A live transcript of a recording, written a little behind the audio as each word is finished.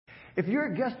If you're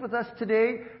a guest with us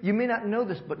today, you may not know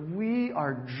this, but we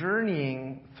are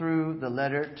journeying through the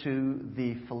letter to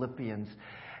the Philippians.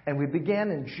 And we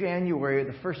began in January,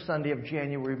 the first Sunday of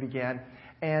January began.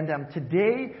 And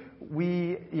today,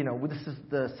 this is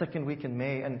the second week in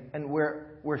May, and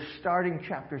we're starting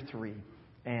chapter 3.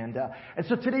 And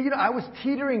so today, I was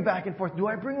teetering back and forth. Do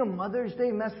I bring a Mother's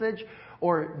Day message,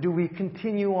 or do we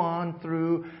continue on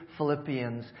through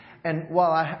Philippians? And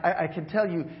while I can tell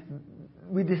you,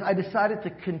 I decided to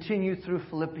continue through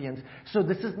Philippians. So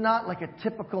this is not like a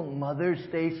typical Mother's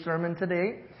Day sermon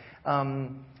today.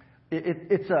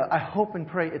 I hope and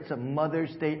pray it's a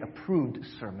Mother's Day approved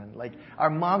sermon. Like our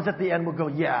moms at the end will go,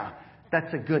 yeah,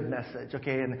 that's a good message,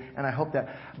 okay? And I hope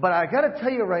that. But I got to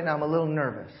tell you right now, I'm a little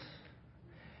nervous.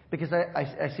 Because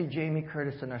I see Jamie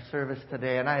Curtis in our service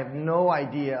today, and I have no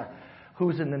idea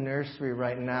who's in the nursery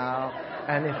right now.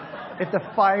 And if the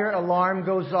fire alarm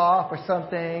goes off or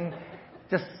something,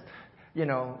 just,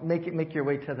 make your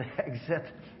way to the exit.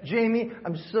 Jamie,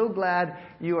 I'm so glad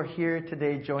you are here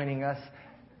today joining us.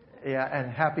 Yeah,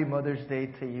 and happy Mother's Day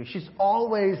to you. She's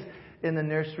always in the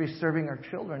nursery serving our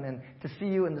children, and to see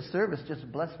you in the service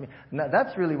just bless me. Now,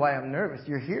 that's really why I'm nervous.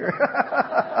 You're here.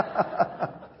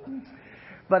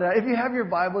 But if you have your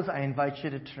Bibles, I invite you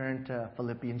to turn to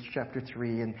Philippians chapter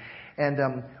 3, and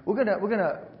we're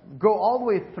gonna go all the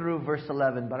way through verse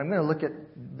 11. But I'm going to look at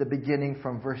the beginning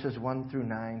from verses 1 through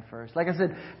 9 first. Like I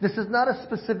said, this is not a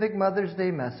specific Mother's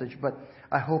Day message, but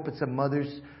I hope it's a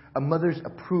mother's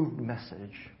approved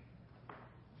message.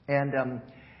 And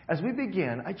as we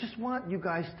begin, I just want you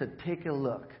guys to take a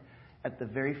look at the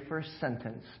very first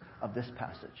sentence of this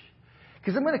passage,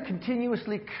 because I'm going to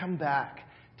continuously come back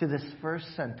to this first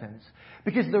sentence,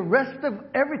 because the rest of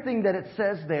everything that it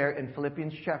says there in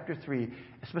Philippians chapter 3,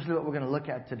 especially what we're going to look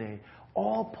at today,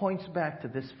 all points back to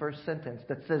this first sentence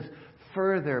that says,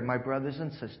 "Further, my brothers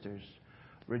and sisters,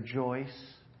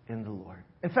 rejoice in the Lord."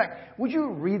 In fact, would you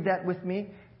read that with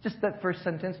me? Just that first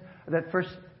sentence, that first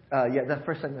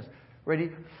sentence.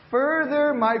 Ready?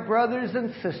 "Further, my brothers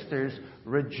and sisters,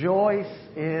 rejoice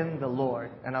in the Lord."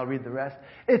 And I'll read the rest.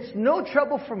 "It's no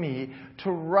trouble for me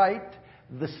to write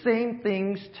the same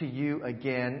things to you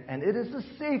again, and it is a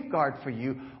safeguard for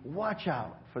you. Watch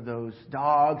out for those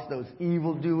dogs, those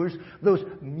evildoers, those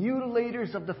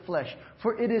mutilators of the flesh.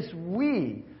 For it is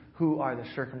we who are the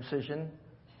circumcision."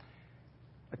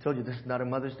 I told you this is not a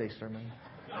Mother's Day sermon.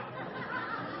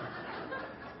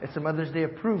 It's a Mother's Day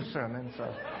approved sermon.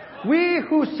 So, "We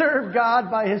who serve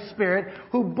God by His Spirit,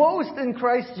 who boast in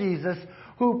Christ Jesus,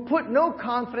 who put no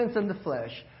confidence in the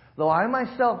flesh, though I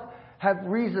myself have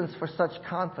reasons for such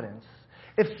confidence."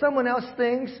 If someone else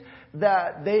thinks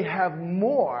that they have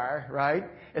more, right?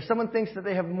 If someone thinks that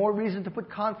they have more reason to put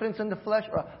confidence in the flesh,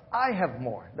 or I have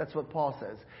more. That's what Paul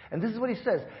says. And this is what he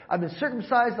says. "I've been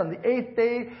circumcised on the 8th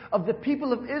day of the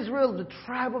people of Israel, the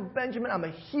tribe of Benjamin. I'm a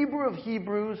Hebrew of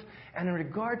Hebrews. And in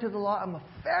regard to the law, I'm a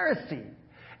Pharisee.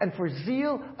 And for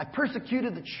zeal, I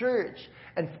persecuted the church.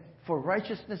 And for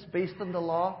righteousness based on the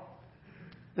law,"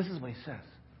 this is what he says,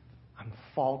 "I'm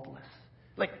faultless."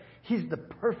 Like, he's the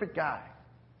perfect guy.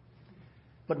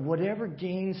 "But whatever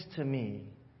gains to me,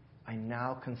 I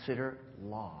now consider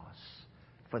loss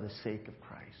for the sake of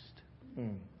Christ.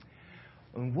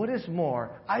 And what is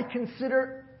more, I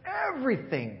consider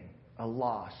everything a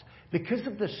loss because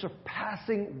of the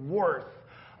surpassing worth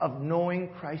of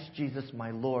knowing Christ Jesus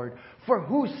my Lord, for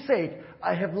whose sake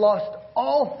I have lost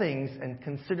all things and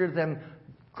consider them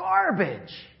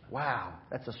garbage." Wow,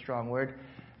 that's a strong word.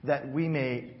 "That we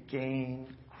may gain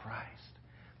Christ.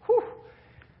 Whew.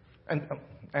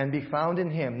 And be found in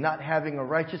Him, not having a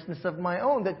righteousness of my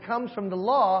own that comes from the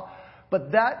law,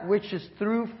 but that which is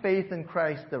through faith in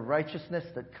Christ, the righteousness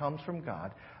that comes from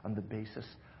God on the basis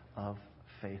of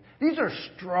faith." These are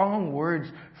strong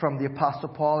words from the Apostle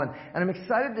Paul, and I'm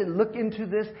excited to look into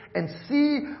this and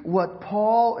see what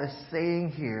Paul is saying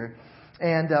here.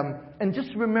 And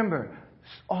just remember,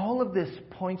 all of this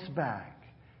points back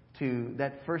to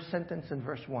that first sentence in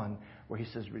verse 1 where he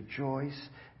says, "Rejoice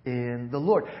in the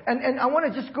Lord." And I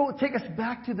want to just take us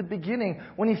back to the beginning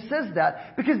when he says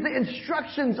that, because the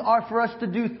instructions are for us to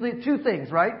do two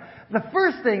things, right? The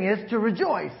first thing is to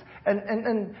rejoice.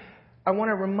 And I want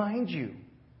to remind you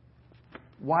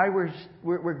why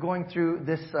we're going through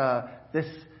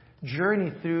this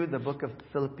journey through the book of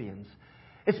Philippians.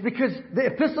 It's because the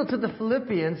epistle to the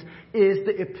Philippians is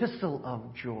the epistle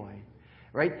of joy,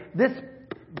 right?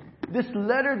 This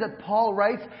letter that Paul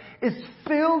writes is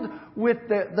filled with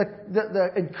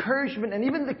the encouragement and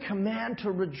even the command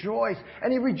to rejoice.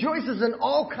 And he rejoices in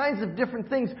all kinds of different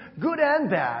things, good and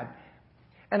bad.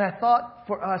 And I thought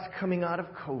for us coming out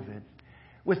of COVID,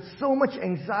 with so much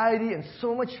anxiety and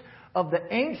so much of the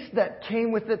angst that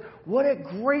came with it. What a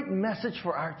great message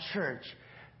for our church.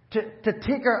 To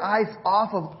take our eyes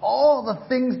off of all the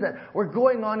things that were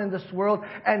going on in this world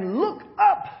and look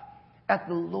up at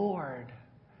the Lord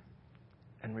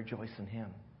and rejoice in Him.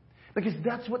 Because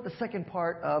that's what the second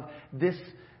part of this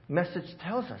message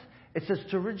tells us. It says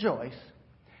to rejoice.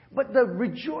 But the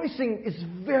rejoicing is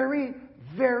very,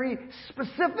 very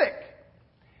specific.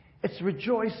 It's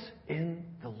rejoice in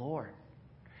the Lord.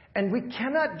 And we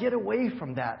cannot get away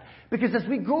from that. Because as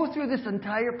we go through this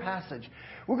entire passage,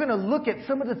 we're going to look at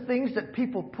some of the things that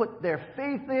people put their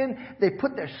faith in. They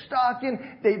put their stock in.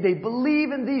 They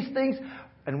believe in these things.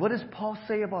 And what does Paul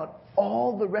say about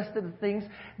all the rest of the things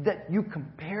that you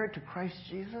compare to Christ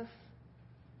Jesus?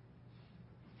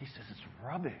 He says it's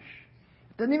rubbish.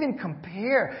 It doesn't even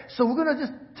compare. So we're going to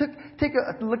just take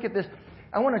a look at this.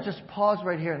 I want to just pause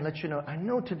right here and let you know. I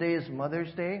know today is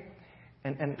Mother's Day.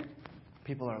 And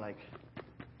people are like,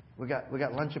 we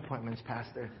got lunch appointments,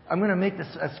 Pastor. I'm going to make this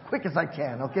as quick as I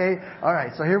can, okay? All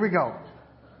right, so here we go.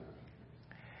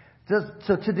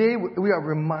 So today we are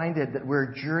reminded that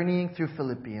we're journeying through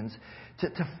Philippians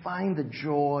to find the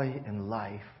joy in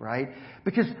life, right?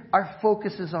 Because our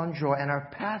focus is on joy, and our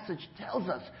passage tells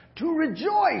us to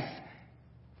rejoice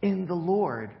in the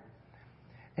Lord.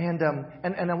 And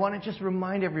I want to just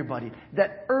remind everybody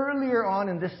that earlier on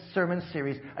in this sermon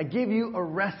series, I gave you a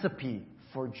recipe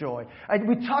for joy.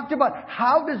 We talked about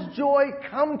how does joy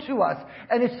come to us,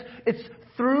 and it's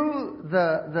through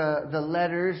the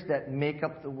letters that make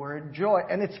up the word joy.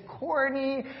 And it's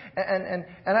corny, and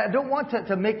I don't want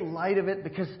to make light of it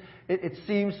because it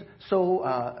seems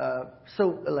so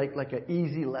like an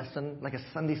easy lesson, like a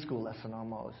Sunday school lesson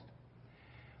almost.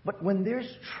 But when there's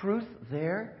truth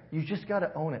there, you just got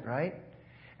to own it, right?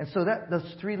 And so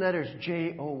those three letters,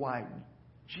 J-O-Y,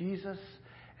 Jesus,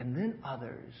 and then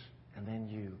others, and then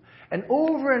you. And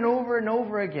over and over and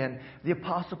over again, the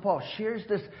Apostle Paul shares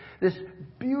this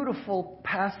beautiful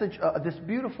passage, this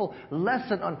beautiful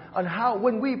lesson on how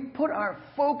when we put our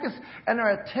focus and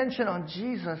our attention on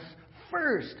Jesus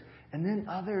first, and then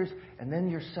others, and then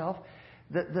yourself,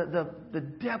 the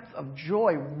depth of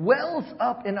joy wells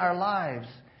up in our lives.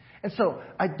 And so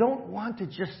I don't want to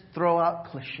just throw out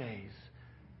cliches.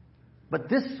 But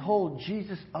this whole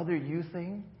Jesus, other, you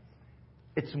thing,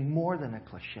 it's more than a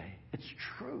cliche. It's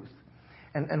truth.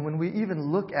 And when we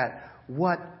even look at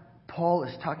what Paul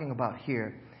is talking about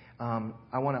here,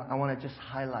 I want to just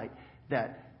highlight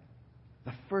that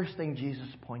the first thing Jesus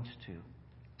points to,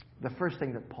 the first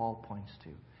thing that Paul points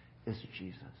to is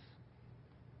Jesus.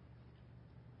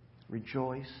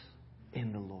 Rejoice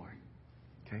in the Lord.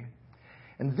 Okay?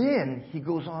 And then he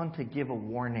goes on to give a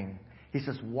warning. He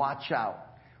says, watch out.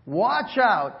 Watch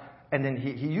out. And then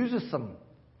he uses some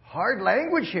hard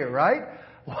language here, right?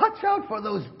 Watch out for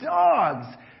those dogs,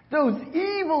 those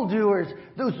evildoers,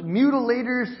 those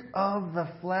mutilators of the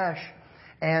flesh.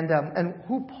 And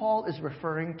who Paul is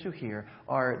referring to here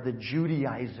are the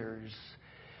Judaizers.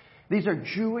 These are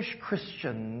Jewish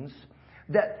Christians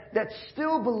that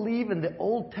still believe in the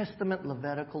Old Testament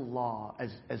Levitical law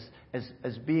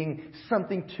as being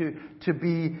something to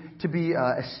be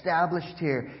established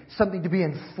here, something to be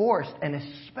enforced, and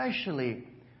especially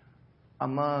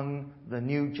among the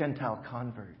new Gentile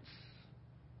converts.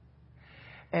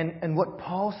 And what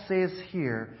Paul says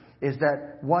here is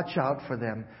that watch out for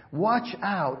them. Watch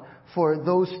out for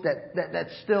those that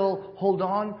still hold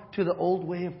on to the old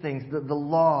way of things, the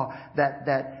law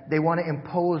that they want to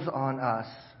impose on us.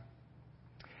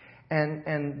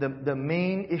 And the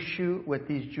main issue with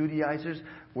these Judaizers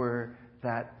were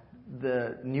that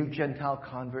the new Gentile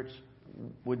converts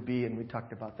would be, and we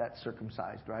talked about that,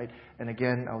 circumcised, right? And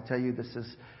again, I'll tell you, this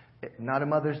is not a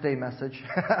Mother's Day message.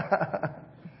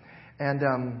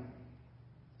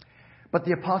 But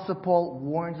the Apostle Paul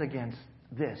warns against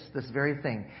this very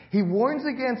thing. He warns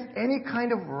against any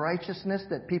kind of righteousness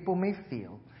that people may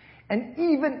feel, and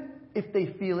even if they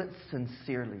feel it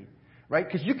sincerely, right?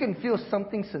 Because you can feel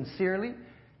something sincerely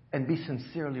and be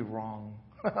sincerely wrong.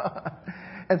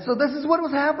 And so this is what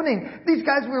was happening. These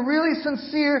guys were really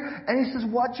sincere, and he says,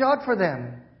 watch out for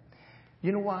them.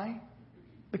 You know why?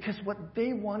 Because what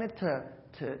they wanted to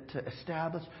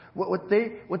establish, what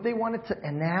they wanted to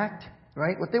enact,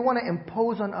 right? What they want to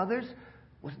impose on others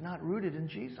was not rooted in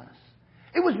Jesus.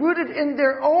 It was rooted in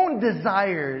their own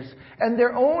desires and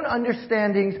their own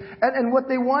understandings. And what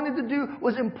they wanted to do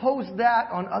was impose that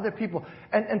on other people.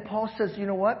 And Paul says, you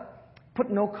know what? Put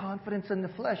no confidence in the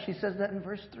flesh. He says that in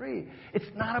verse 3.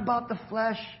 It's not about the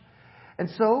flesh. And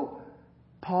so,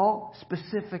 Paul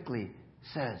specifically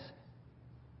says,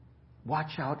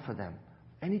 watch out for them.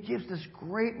 And he gives this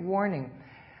great warning.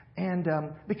 And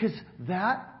because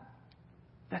that's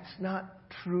not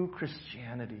true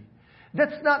Christianity.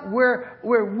 That's not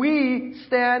where we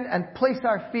stand and place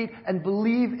our feet and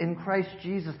believe in Christ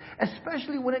Jesus,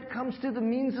 especially when it comes to the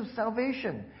means of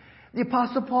salvation. The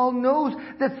Apostle Paul knows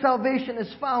that salvation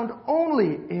is found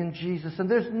only in Jesus,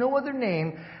 and there's no other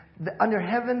name under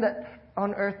heaven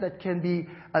on earth that can be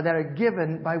that are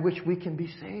given by which we can be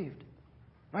saved.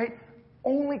 Right?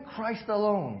 Only Christ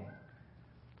alone.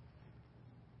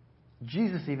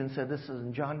 Jesus even said this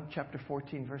in John chapter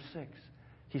 14, verse 6.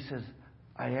 He says,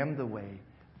 I am the way,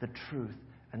 the truth,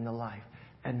 and the life.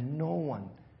 And no one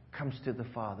comes to the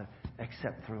Father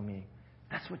except through me.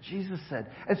 That's what Jesus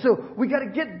said. And so we got to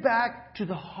get back to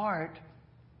the heart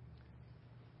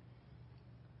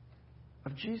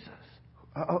of Jesus.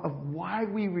 Of why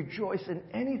we rejoice in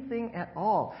anything at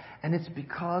all. And it's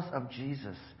because of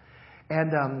Jesus.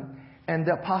 And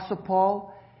the Apostle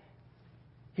Paul,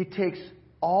 he takes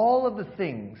all of the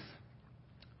things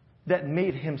that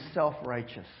made him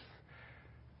self-righteous.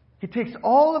 He takes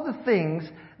all of the things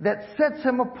that sets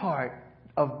him apart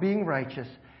of being righteous.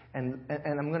 And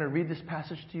I'm going to read this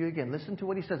passage to you again. Listen to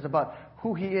what he says about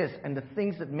who he is and the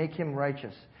things that make him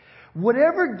righteous.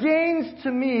 Whatever gains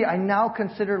to me, I now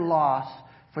consider loss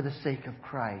for the sake of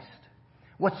Christ.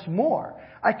 What's more,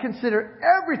 I consider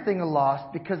everything a loss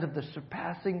because of the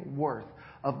surpassing worth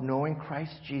of knowing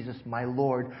Christ Jesus, my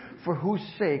Lord, for whose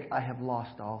sake I have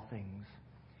lost all things.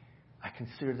 I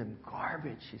consider them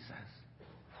garbage, he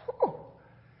says. Whew.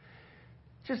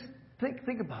 Just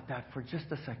think about that for just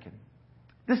a second.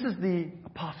 This is the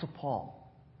Apostle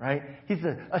Paul, right? He's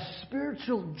a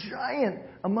spiritual giant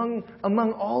among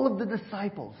all of the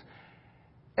disciples.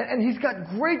 And he's got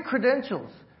great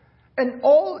credentials. And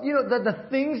all, the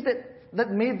things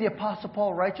that made the Apostle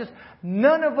Paul righteous,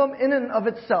 none of them in and of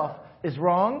itself is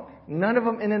wrong. None of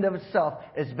them in and of itself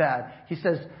is bad. He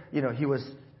says, he was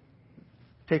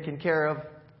taken care of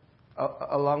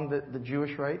along the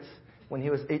Jewish rites when he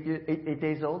was 8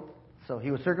 days old. So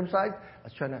he was circumcised. I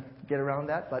was trying to get around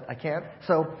that, but I can't.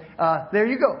 So there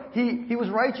you go. He was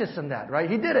righteous in that, right?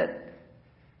 He did it.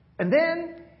 And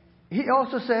then he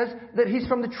also says that he's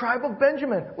from the tribe of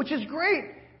Benjamin, which is great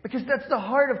because that's the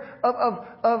heart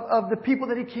of the people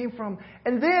that he came from.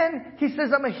 And then he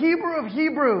says, I'm a Hebrew of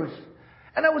Hebrews.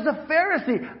 And I was a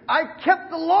Pharisee. I kept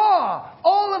the law.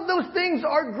 All of those things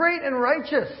are great and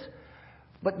righteous.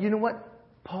 But you know what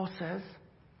Paul says?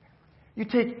 You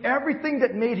take everything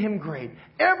that made him great,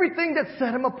 everything that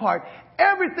set him apart,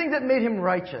 everything that made him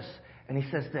righteous. And he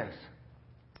says this,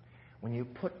 when you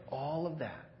put all of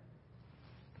that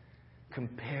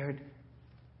compared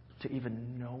to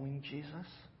even knowing Jesus,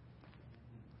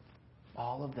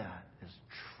 all of that is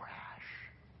trash.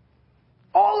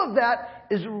 All of that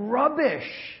is rubbish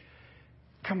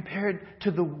compared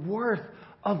to the worth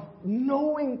of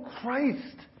knowing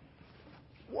Christ.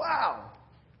 Wow,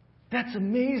 that's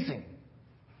amazing.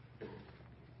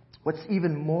 What's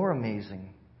even more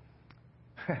amazing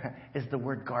is the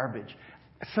word garbage.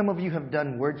 Some of you have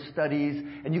done word studies,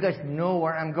 and you guys know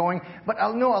where I'm going. But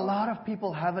I know a lot of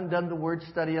people haven't done the word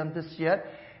study on this yet,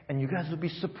 and you guys will be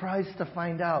surprised to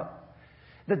find out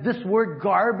that this word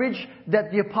garbage that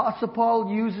the Apostle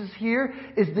Paul uses here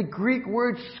is the Greek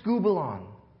word skubalon.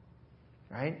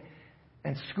 Right?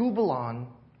 And skubalon,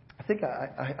 I think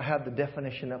I have the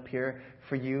definition up here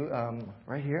for you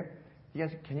right here.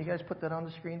 Can you guys put that on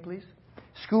the screen, please?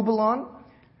 Skubalon,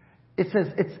 it says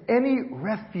it's any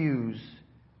refuse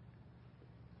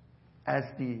as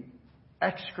the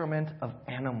excrement of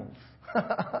animals.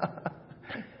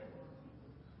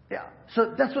 Yeah,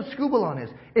 so that's what skubalon is.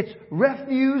 It's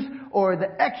refuse or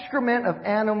the excrement of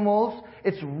animals.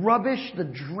 It's rubbish, the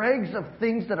dregs of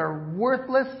things that are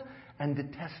worthless and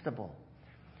detestable.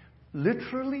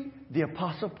 Literally, the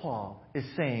Apostle Paul is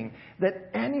saying that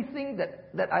anything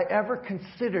that I ever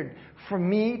considered for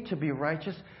me to be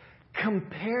righteous,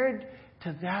 compared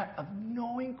to that of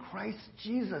knowing Christ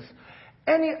Jesus,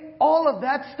 all of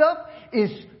that stuff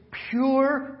is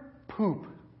pure poop.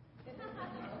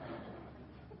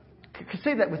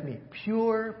 Say that with me.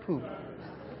 Pure poop.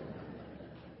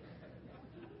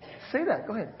 Say that.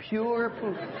 Go ahead. Pure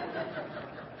poop.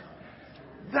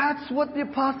 That's what the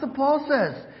Apostle Paul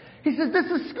says. He says, this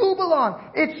is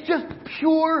skubalon. It's just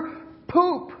pure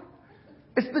poop.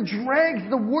 It's the dregs,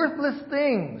 the worthless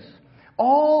things.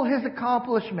 All his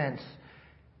accomplishments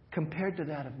compared to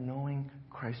that of knowing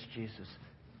Christ Jesus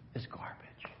is garbage.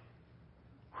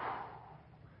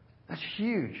 That's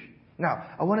huge. Now,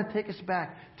 I want to take us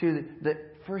back to the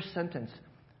first sentence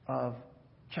of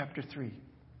chapter 3.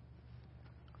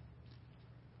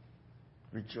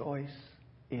 Rejoice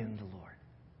in the Lord.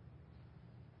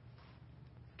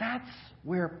 That's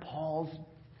where Paul's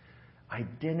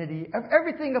identity,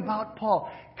 everything about Paul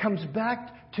comes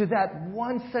back to that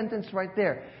one sentence right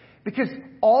there. Because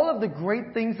all of the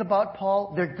great things about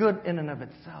Paul, they're good in and of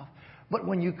itself. But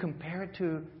when you compare it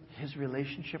to his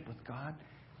relationship with God,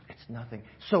 it's nothing.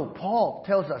 So Paul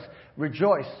tells us,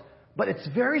 rejoice. But it's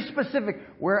very specific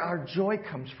where our joy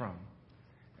comes from.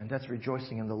 And that's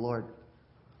rejoicing in the Lord.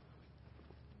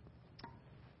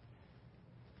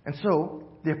 And so,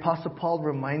 the Apostle Paul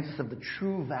reminds us of the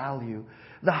true value,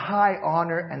 the high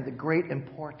honor, and the great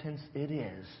importance it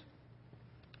is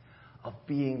of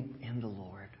being in the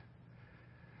Lord.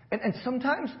 And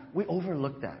sometimes we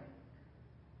overlook that.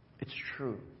 It's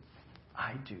true.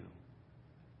 I do.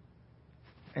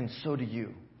 And so do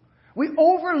you. We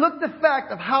overlook the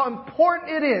fact of how important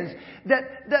it is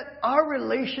that our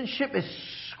relationship is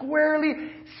squarely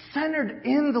centered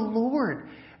in the Lord.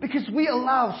 Because we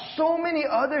allow so many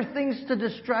other things to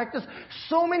distract us,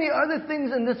 so many other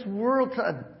things in this world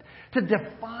to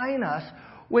define us,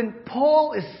 when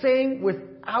Paul is saying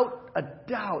without a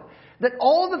doubt that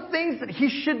all the things that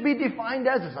he should be defined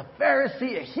as a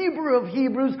Pharisee, a Hebrew of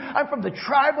Hebrews, I'm from the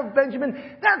tribe of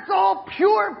Benjamin, that's all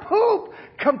pure poop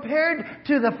compared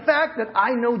to the fact that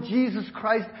I know Jesus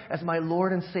Christ as my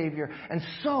Lord and Savior. And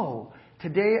so,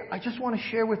 today I just want to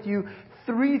share with you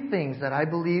 3 things that I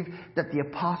believe that the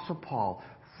Apostle Paul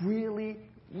really,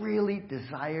 really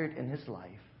desired in his life.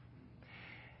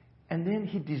 And then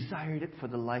he desired it for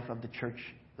the life of the church,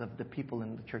 of the people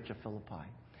in the church of Philippi.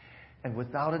 And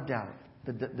without a doubt,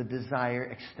 the desire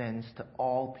extends to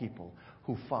all people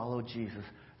who follow Jesus,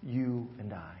 you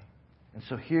and I. And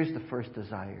so here's the first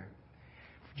desire.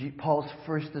 Paul's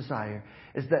first desire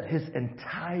is that his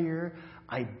entire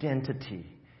identity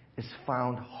is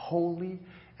found wholly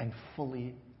and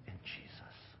fully in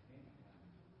Jesus.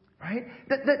 Right?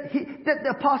 That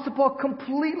the Apostle Paul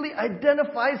completely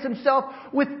identifies himself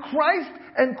with Christ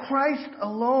and Christ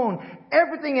alone.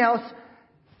 Everything else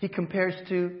he compares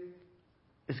to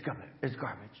is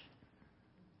garbage.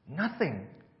 Nothing.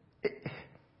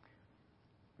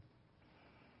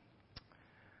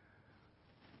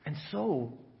 And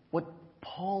so, what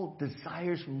Paul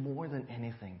desires more than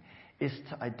anything is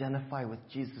to identify with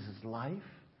Jesus' life,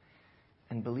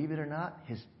 and believe it or not,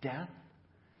 his death,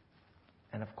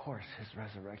 and of course, his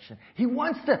resurrection. He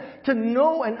wants to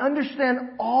know and understand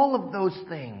all of those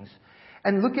things.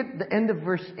 And look at the end of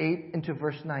verse 8 into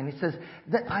verse 9. He says,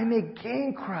 that I may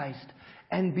gain Christ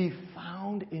and be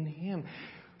found in Him.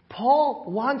 Paul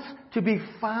wants to be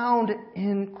found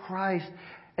in Christ.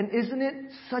 And isn't it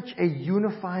such a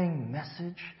unifying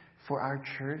message for our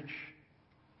church?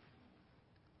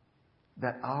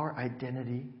 That our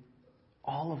identity,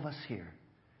 all of us here,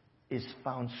 is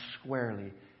found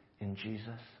squarely in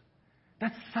Jesus.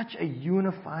 That's such a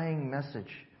unifying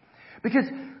message. Because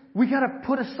we got to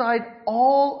put aside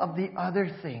all of the other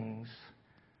things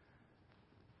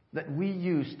that we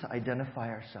use to identify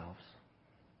ourselves.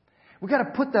 We got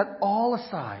to put that all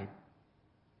aside.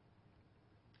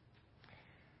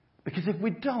 Because if we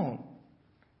don't,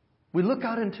 we look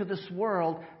out into this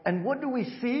world, and what do we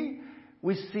see?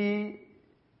 We see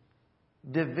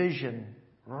division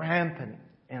rampant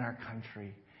in our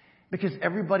country. Because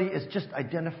everybody is just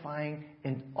identifying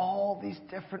in all these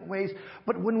different ways.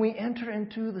 But when we enter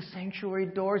into the sanctuary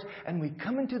doors and we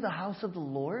come into the house of the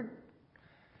Lord,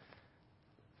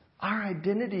 our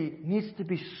identity needs to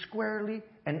be squarely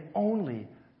and only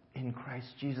in Christ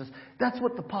Jesus. That's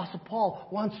what the Apostle Paul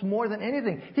wants more than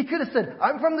anything. He could have said,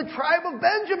 I'm from the tribe of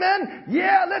Benjamin.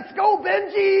 Yeah, let's go,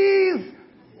 Benjis.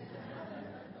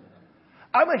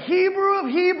 I'm a Hebrew of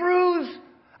Hebrews.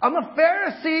 I'm a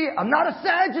Pharisee. I'm not a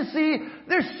Sadducee.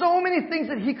 There's so many things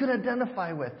that he could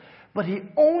identify with. But he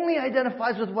only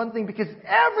identifies with one thing, because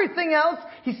everything else,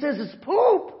 he says, is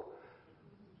poop.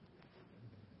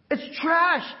 It's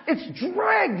trash. It's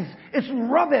dregs. It's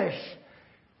rubbish.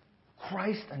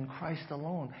 Christ and Christ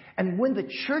alone. And when the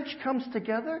church comes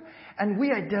together and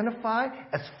we identify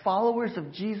as followers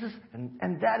of Jesus,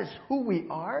 and that is who we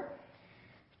are,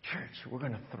 church, we're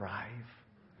going to thrive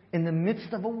in the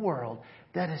midst of a world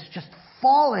that is just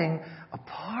falling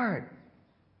apart.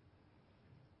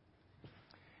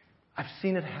 I've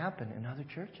seen it happen in other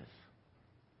churches.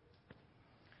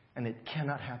 And it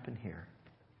cannot happen here.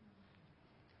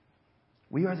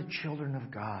 We are the children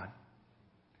of God.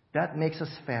 That makes us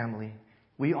family.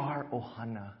 We are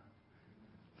Ohana.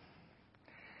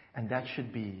 And that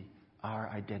should be our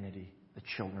identity, the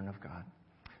children of God.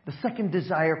 The second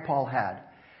desire Paul had,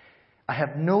 I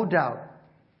have no doubt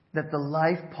that the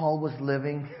life Paul was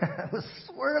living was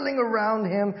swirling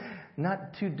around him,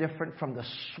 not too different from the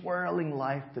swirling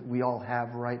life that we all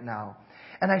have right now.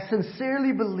 And I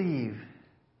sincerely believe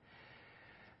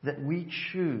that we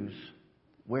choose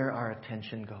where our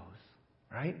attention goes,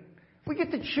 right? We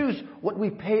get to choose what we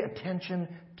pay attention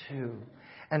to.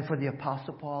 And for the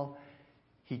Apostle Paul,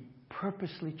 he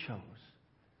purposely chose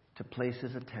to place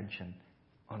his attention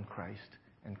on Christ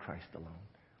and Christ alone.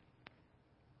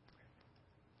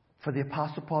 For the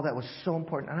Apostle Paul, that was so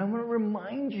important. And I want to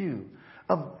remind you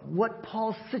of what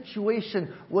Paul's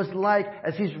situation was like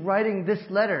as he's writing this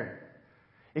letter.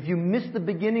 If you missed the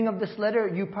beginning of this letter,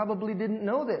 you probably didn't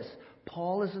know this.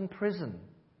 Paul is in prison.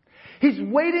 He's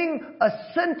waiting a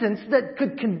sentence that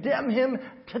could condemn him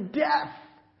to death.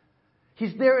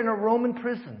 He's there in a Roman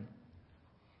prison.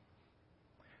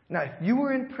 Now, if you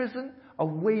were in prison,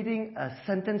 awaiting a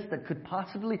sentence that could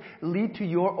possibly lead to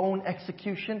your own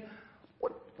execution,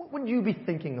 what would you be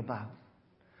thinking about?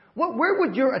 Where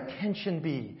would your attention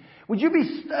be? Would you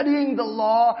be studying the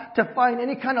law to find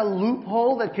any kind of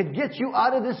loophole that could get you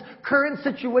out of this current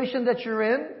situation that you're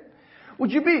in?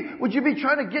 Would you be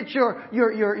trying to get your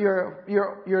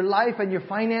life and your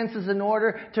finances in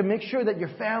order to make sure that your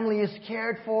family is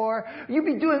cared for? You'd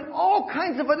be doing all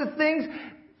kinds of other things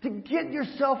to get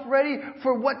yourself ready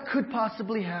for what could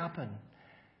possibly happen.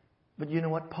 But you know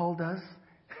what Paul does?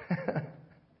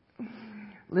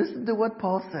 Listen to what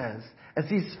Paul says as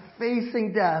he's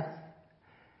facing death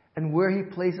and where he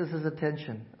places his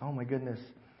attention. Oh my goodness.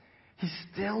 He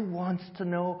still wants to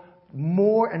know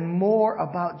more and more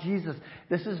about Jesus.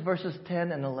 This is verses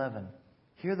 10 and 11.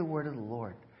 Hear the word of the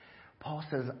Lord. Paul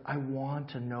says, I want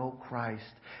to know Christ.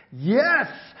 Yes,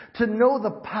 to know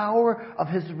the power of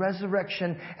His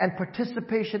resurrection and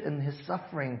participation in His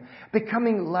suffering,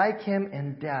 becoming like Him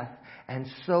in death, and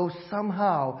so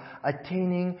somehow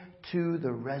attaining to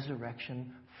the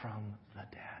resurrection from the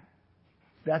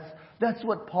dead. That's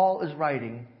what Paul is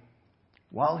writing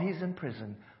while he's in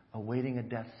prison, awaiting a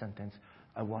death sentence.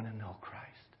 I want to know Christ.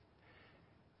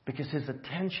 Because his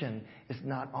attention is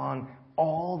not on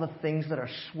all the things that are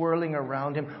swirling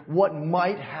around him, what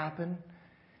might happen.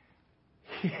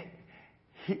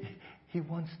 He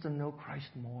wants to know Christ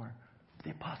more.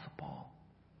 The Apostle Paul.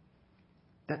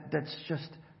 That's just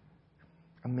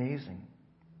amazing.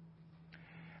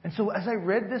 And so as I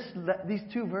read these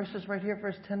two verses right here,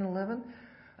 verse 10 and 11,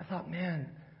 I thought, man,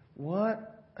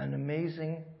 what an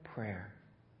amazing prayer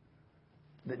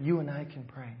that you and I can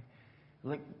pray.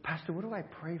 Like, Pastor, what do I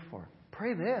pray for?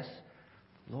 Pray this.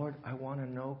 Lord, I want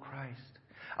to know Christ.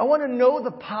 I want to know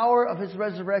the power of His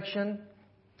resurrection.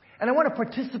 And I want to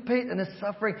participate in His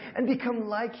suffering and become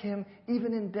like Him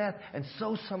even in death. And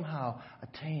so somehow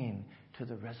attain to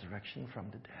the resurrection from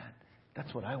the dead.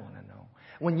 That's what I want to know.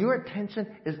 When your attention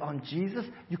is on Jesus,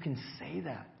 you can say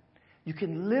that. You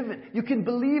can live it. You can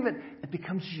believe it. It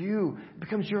becomes you. It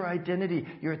becomes your identity.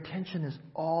 Your attention is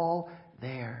all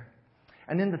there.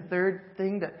 And then the third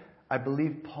thing that I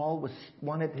believe Paul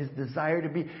wanted his desire to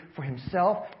be for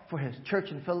himself, for his church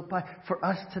in Philippi, for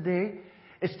us today,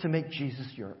 is to make Jesus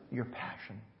your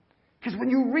passion. Because when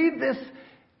you read this,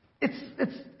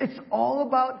 it's all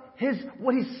about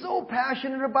what he's so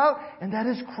passionate about, and that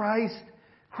is Christ.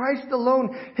 Christ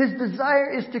alone. His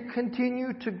desire is to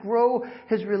continue to grow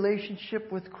his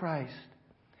relationship with Christ.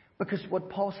 Because what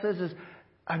Paul says is,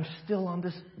 I'm still on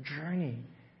this journey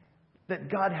that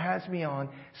God has me on.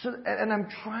 And I'm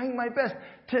trying my best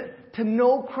to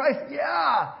know Christ.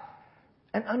 Yeah!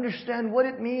 And understand what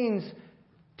it means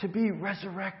to be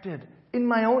resurrected in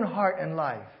my own heart and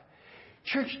life.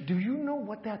 Church, do you know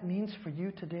what that means for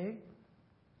you today?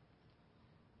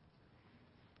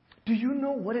 Do you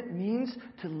know what it means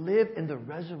to live in the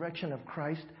resurrection of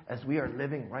Christ as we are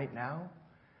living right now?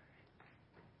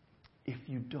 If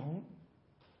you don't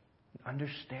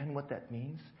understand what that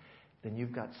means, then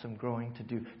you've got some growing to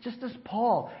do. Just as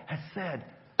Paul has said,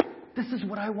 this is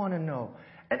what I want to know.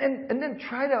 And then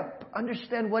try to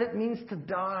understand what it means to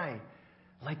die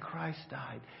like Christ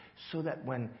died. So that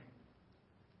when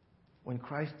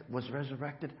Christ was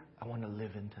resurrected, I want to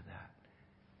live into that.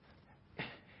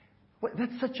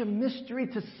 That's such a mystery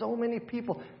to so many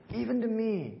people, even to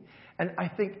me. And I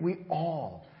think we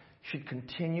all should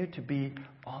continue to be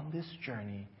on this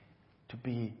journey to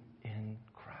be in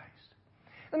Christ.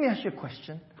 Let me ask you a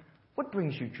question. What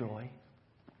brings you joy?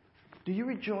 Do you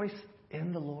rejoice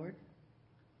in the Lord?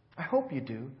 I hope you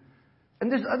do.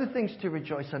 And there's other things to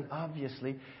rejoice in,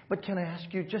 obviously. But can I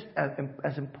ask you just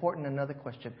as important another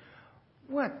question?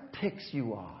 What ticks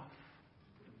you off?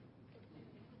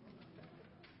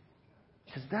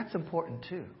 Because that's important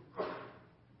too.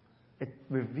 It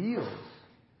reveals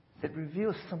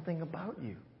something about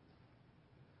you.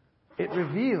 It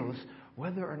reveals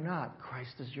whether or not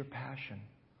Christ is your passion.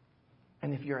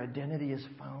 And if your identity is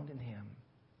found in Him.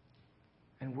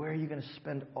 And where are you going to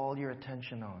spend all your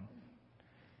attention on?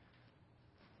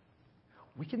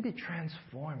 We can be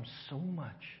transformed so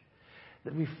much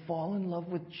that we fall in love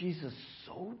with Jesus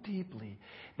so deeply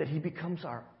that He becomes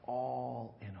our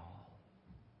all in all.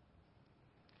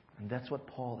 And that's what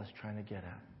Paul is trying to get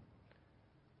at.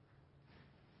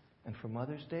 And for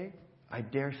Mother's Day, I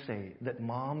dare say that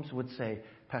moms would say,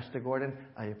 Pastor Gordon,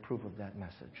 I approve of that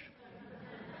message.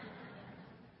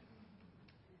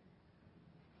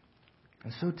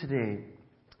 And so today,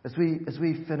 as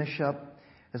we finish up,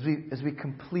 as we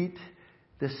complete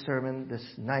this sermon, this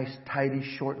nice, tidy,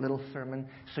 short little sermon,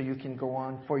 so you can go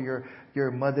on for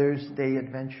your Mother's Day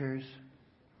adventures,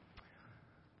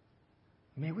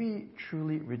 may we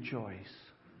truly rejoice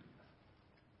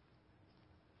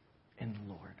in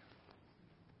the Lord.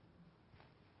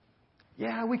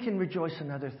 Yeah, we can rejoice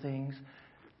in other things,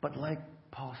 but like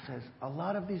Paul says, a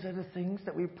lot of these other things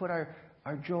that we put our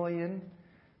joy in,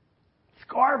 it's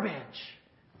garbage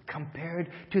compared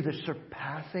to the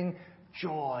surpassing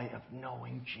joy of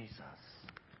knowing Jesus.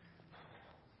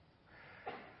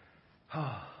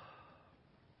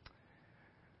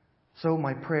 So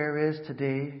my prayer is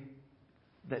today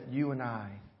that you and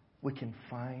I, we can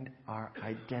find our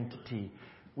identity.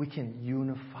 We can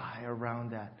unify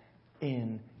around that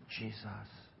in Jesus.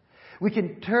 We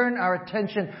can turn our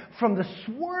attention from the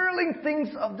swirling things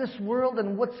of this world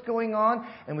and what's going on,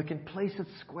 and we can place it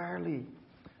squarely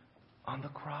on the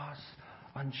cross,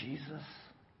 on Jesus.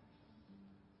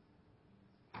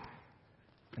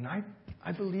 And I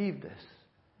believe this,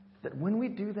 that when we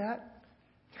do that,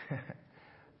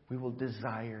 we will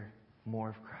desire more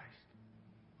of Christ.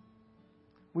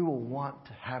 We will want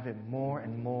to have Him more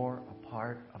and more a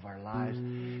part of our lives.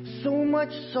 So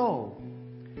much so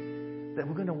that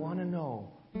we're going to want to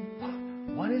know,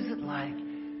 what is it like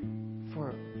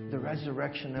for the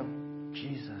resurrection of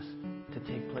Jesus to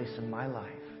take place in my life?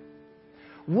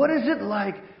 What is it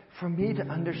like for me to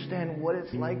understand what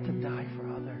it's like to die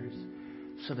for others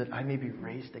so that I may be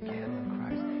raised again in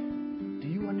Christ? Do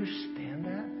you understand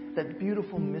that? That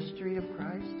beautiful mystery of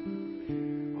Christ?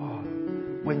 Oh,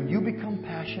 when you become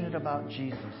passionate about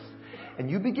Jesus and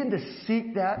you begin to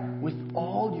seek that with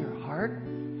all your heart,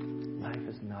 life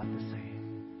is not the same.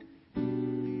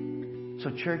 So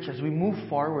church, as we move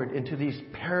forward into these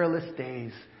perilous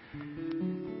days,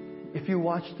 if you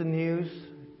watch the news,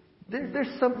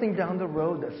 there's something down the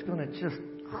road that's going to just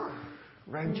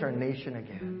wrench our nation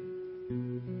again.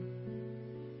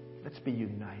 Let's be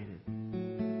united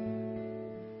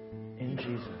in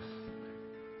Jesus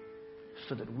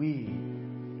so that we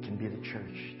can be the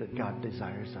church that God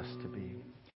desires us to be.